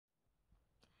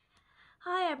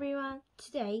Hi everyone,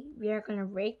 today we are gonna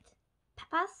read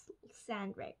Peppa's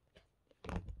Sandpit.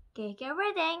 Get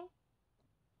ready!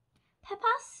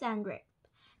 Peppa's Sandpit.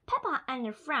 Peppa and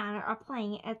her friend are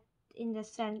playing in the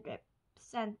sandpit.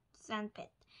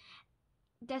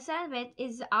 The sandpit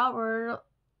is our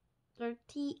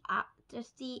dirty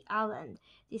island,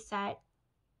 decided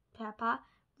Peppa.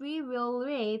 We will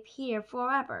live here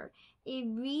forever. If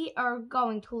we are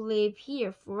going to live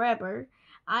here forever,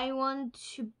 I want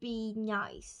to be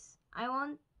nice. I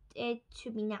want it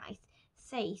to be nice,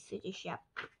 says the chef.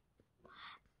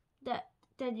 The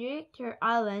director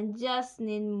island just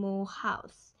needs more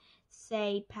house,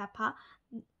 say Peppa.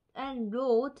 And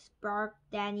Road, bark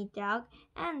Danny Dog,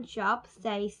 and Chop,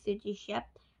 says the chef.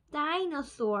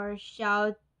 Dinosaur,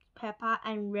 shout Peppa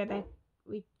and Rebecca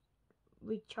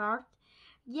Richard.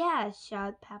 Yes,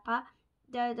 shouted Peppa.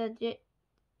 The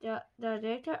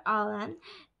little island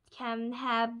can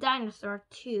have dinosaurs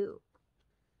too.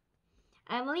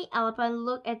 Emily Elephant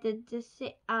looked at the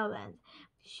desert island.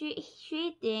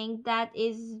 She thinks that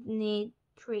is neat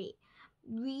tree.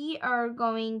 We are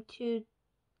going to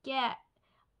get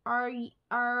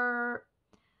where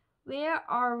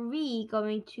are we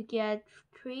going to get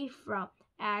tree from?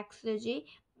 Asked Luigi.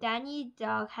 Danny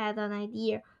Dog had an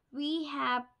idea. We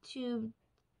have to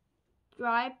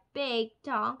drive Big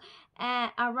Tongue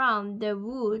around the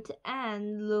wood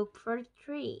and look for a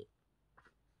tree.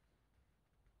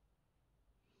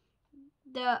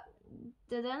 The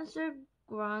dancer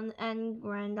groaned and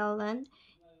Gwendolyn,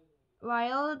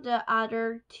 while the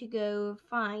other to go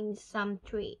find some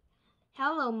tree.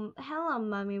 Hello,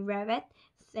 Mommy Rabbit,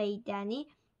 said Danny.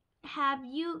 Have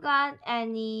you got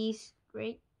any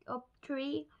stick of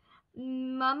tree?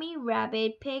 Mommy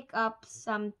Rabbit picked up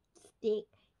some stick.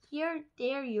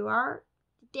 There you are.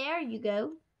 There you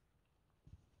go.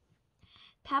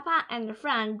 Peppa and the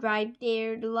friend drive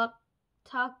their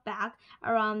talk back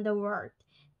around the world.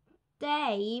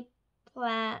 They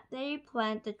plant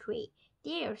the tree.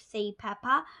 There, say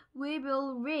Peppa, we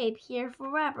will live here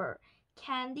forever.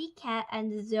 Candy Cat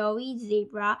and Zoe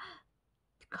Zebra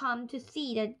come to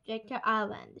see the Jekyll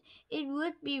Island. It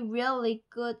would be really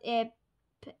good if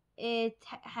it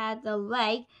had a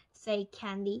lake, say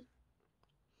Candy.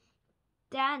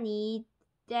 Danny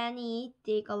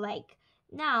dig a lake.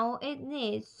 Now it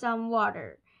needs some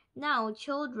water. Now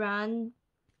children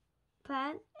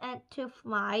plan to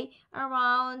fly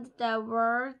around the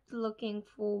world looking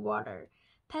for water.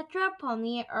 Petra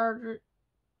Pony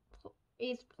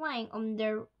is playing on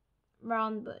the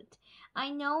round boat.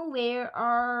 I know where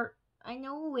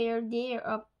there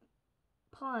are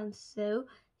ponds, so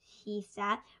he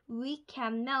said we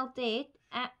can melt it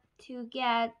to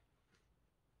get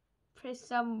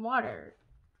some water.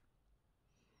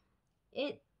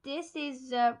 This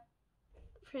is a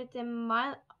pretty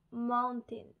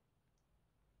mountain,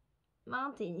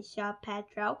 shouted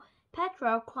Petro.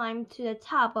 Petro climbed to the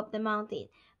top of the mountain,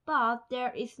 but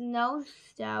there is no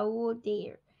snow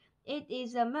there. It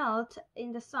is a melt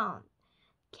in the sun.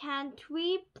 Can't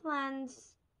we plant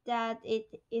that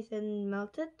it isn't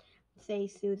melted?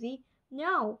 Says Susie.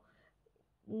 No,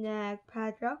 nagged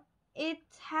Petro. It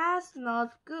has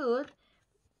not good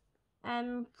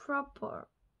and proper.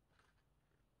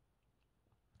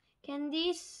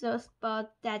 Candy saw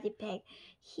Spot Daddy Pig.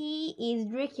 He is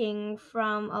drinking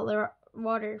from a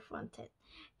water fountain.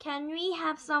 Can we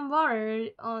have some water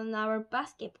on our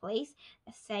basket, please?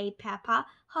 Say Peppa.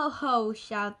 Ho ho,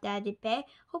 shout Daddy Pig.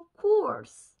 Of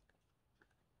course.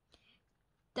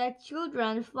 The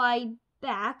children fly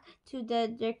back to the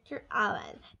Jekyll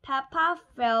Island. Peppa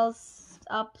fills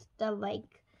up the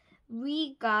lake.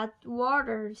 We got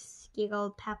water,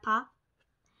 giggled Peppa.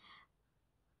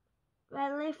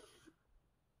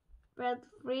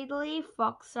 Ridley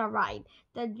Fox arrived.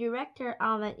 The Jekyll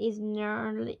Island is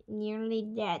nearly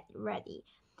dead ready.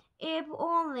 If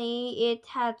only it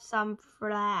had some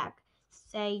flag,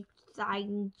 said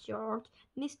George.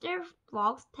 Mr.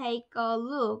 Fox, take a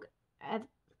look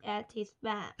at his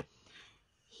band.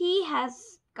 He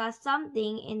has got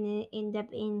something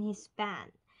in his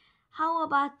band. How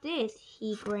about this?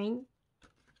 He grinned.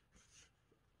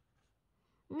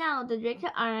 Now the Jekyll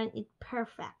Island is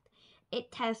perfect.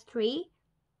 It has tree,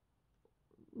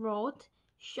 road,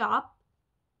 shop,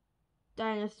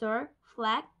 dinosaur,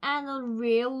 flag, and a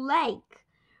real lake.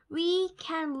 We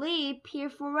can live here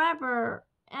forever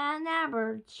and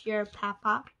ever, cheered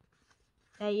Peppa.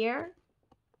 There,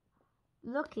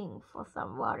 looking for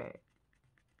some water,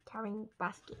 carrying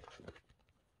basket.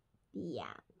 The end.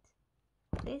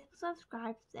 Please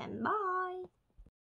subscribe and bye.